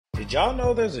Did y'all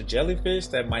know there's a jellyfish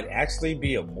that might actually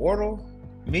be immortal?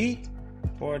 Meet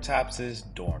Tortopsis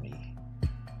dorni.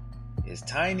 It's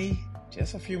tiny,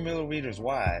 just a few milliliters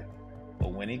wide,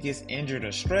 but when it gets injured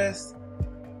or stressed,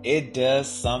 it does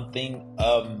something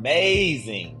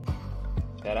amazing.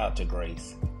 Shout out to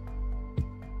Grace.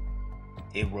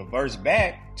 It reverts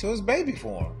back to its baby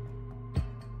form.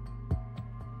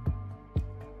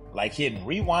 Like hitting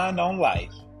rewind on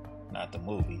life, not the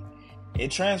movie. It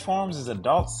transforms its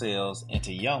adult cells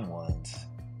into young ones,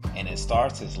 and it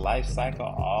starts its life cycle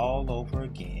all over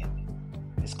again.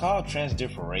 It's called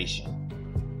transdifferation,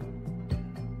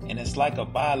 and it's like a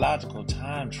biological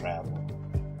time travel.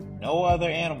 No other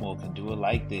animal can do it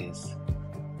like this.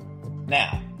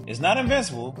 Now, it's not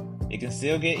invincible. It can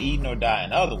still get eaten or die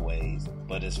in other ways,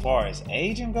 but as far as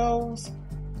aging goes,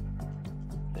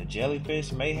 the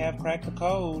jellyfish may have cracked the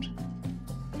code.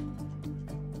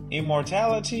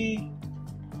 Immortality,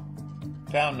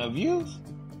 fountain of youth,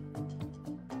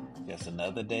 just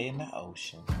another day in the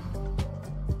ocean.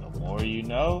 The more you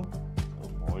know, the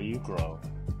more you grow.